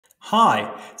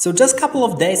Hi, so just a couple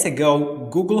of days ago,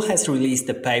 Google has released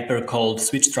a paper called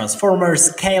Switch Transformers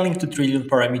Scaling to Trillion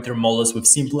Parameter Models with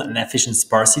Simple and Efficient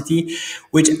Sparsity,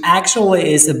 which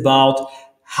actually is about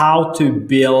how to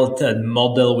build a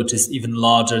model which is even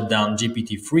larger than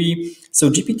GPT-3. So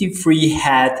GPT-3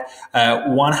 had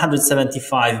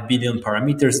 175 billion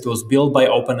parameters. It was built by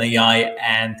OpenAI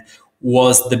and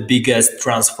was the biggest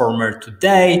transformer to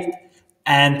date.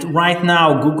 And right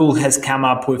now, Google has come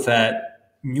up with a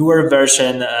newer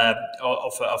version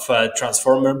of a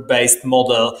transformer-based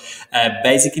model,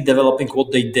 basically developing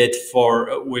what they did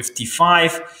with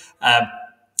T5.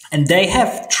 And they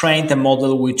have trained a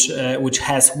model which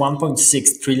has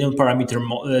 1.6 trillion parameters,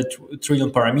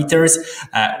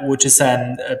 which is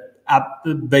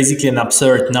basically an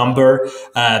absurd number.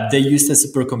 They used a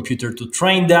supercomputer to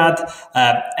train that,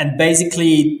 and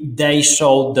basically they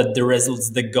showed that the results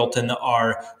they gotten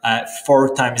are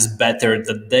 4 times better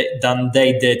than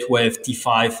they did with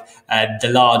T5, the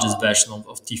largest version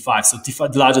of T5. So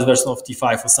the largest version of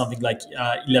T5 was something like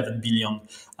 11 billion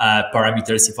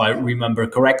parameters, if I remember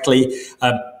correctly.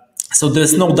 So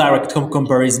there's no direct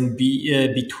comparison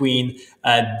between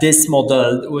this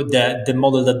model, the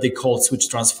model that they call Switch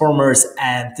Transformers,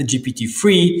 and the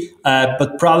GPT-3,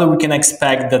 but probably we can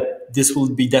expect that this will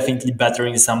be definitely better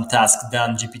in some tasks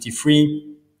than GPT-3.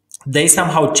 They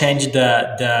somehow changed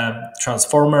the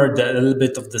transformer, a little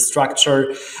bit of the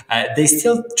structure. They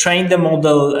still train the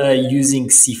model using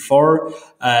C4,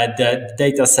 the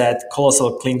dataset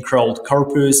Colossal Clean Crawled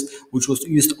Corpus, which was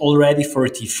used already for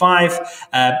T5.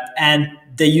 And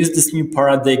they use this new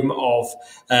paradigm of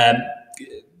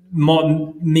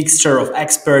mixture of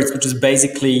experts, which is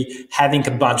basically having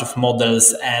a bunch of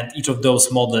models, and each of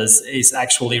those models is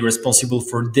actually responsible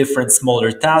for different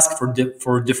smaller tasks for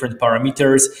different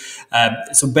parameters.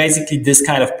 So basically this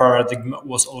kind of paradigm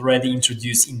was already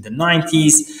introduced in the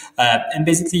 90s, and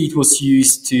basically it was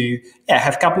used to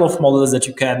have a couple of models that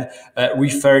you can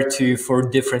refer to for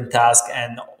different tasks,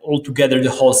 and altogether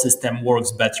the whole system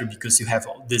works better because you have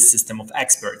this system of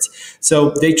experts.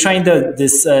 So they trained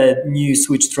this new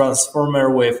Switch transformer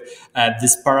with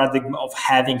this paradigm of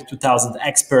having 2000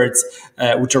 experts,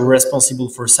 which are responsible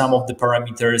for some of the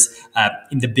parameters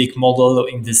in the big model,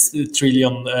 in this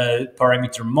trillion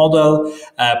parameter model.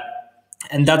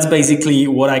 And that's basically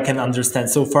what I can understand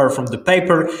so far from the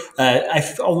paper.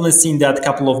 I've only seen that a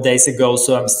couple of days ago,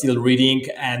 so I'm still reading,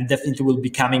 and definitely will be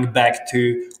coming back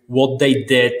to what they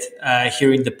did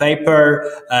here in the paper.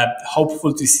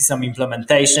 Hopeful to see some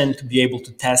implementation, to be able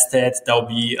to test it. That will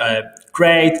be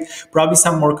great. Probably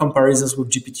some more comparisons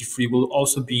with GPT-3 will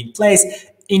also be in place.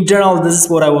 In general, this is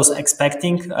what I was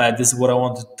expecting. This is what I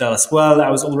wanted to tell as well. I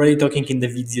was already talking in the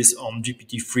videos on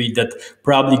GPT-3 that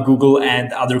probably Google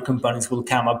and other companies will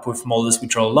come up with models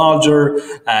which are larger,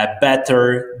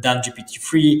 better than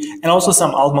GPT-3. And also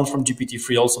some Altman from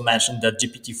GPT-3 also mentioned that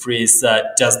GPT-3 is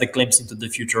just the glimpse into the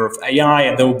future of AI,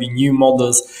 and there will be new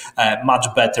models much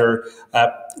better,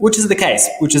 which is the case,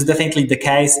 which is definitely the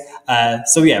case.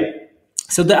 So yeah.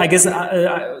 So I guess,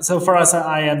 so far as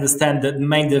I understand, the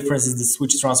main difference is the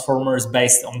Switch transformer is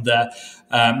based on the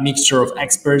mixture of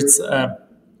experts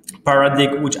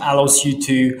paradigm, which allows you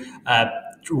to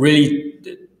really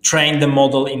train the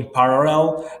model in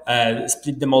parallel,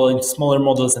 split the model into smaller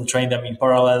models and train them in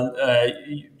parallel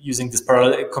using this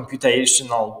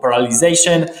computational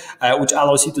parallelization, which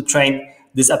allows you to train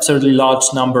this absurdly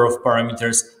large number of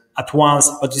parameters at once,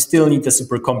 but you still need a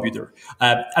supercomputer.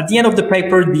 At the end of the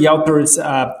paper, the authors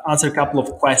answer a couple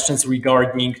of questions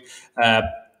regarding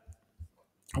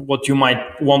what you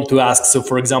might want to ask. So,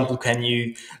 for example, can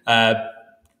you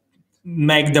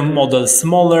make the model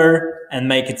smaller and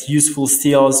make it useful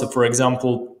still? So, for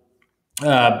example,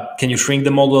 can you shrink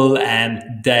the model?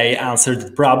 And they answered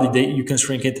that probably you can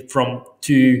shrink it from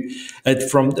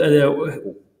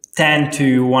 10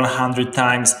 to 100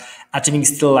 times, achieving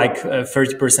still like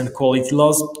 30% quality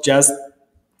loss, just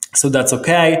so that's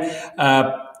okay.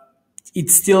 It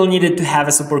still needed to have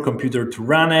a supercomputer to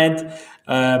run it.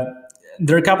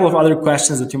 There are a couple of other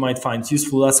questions that you might find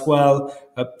useful as well.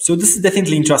 So this is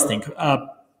definitely interesting.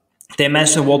 They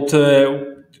mentioned what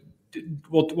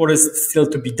is still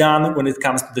to be done when it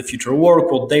comes to the future work,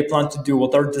 what they plan to do,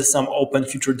 what are some open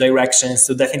future directions.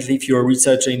 So definitely if you're a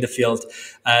researcher in the field,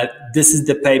 this is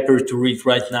the paper to read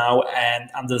right now and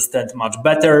understand much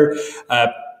better.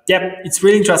 yeah, it's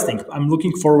really interesting. I'm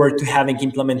looking forward to having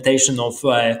implementation of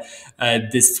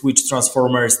this Switch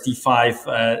Transformers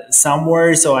T5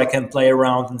 somewhere, so I can play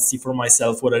around and see for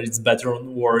myself whether it's better or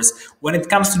worse when it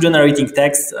comes to generating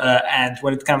text and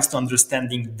when it comes to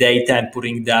understanding data and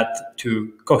putting that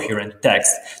to coherent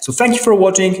text. So thank you for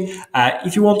watching.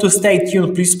 If you want to stay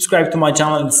tuned, please subscribe to my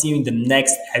channel and see you in the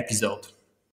next episode.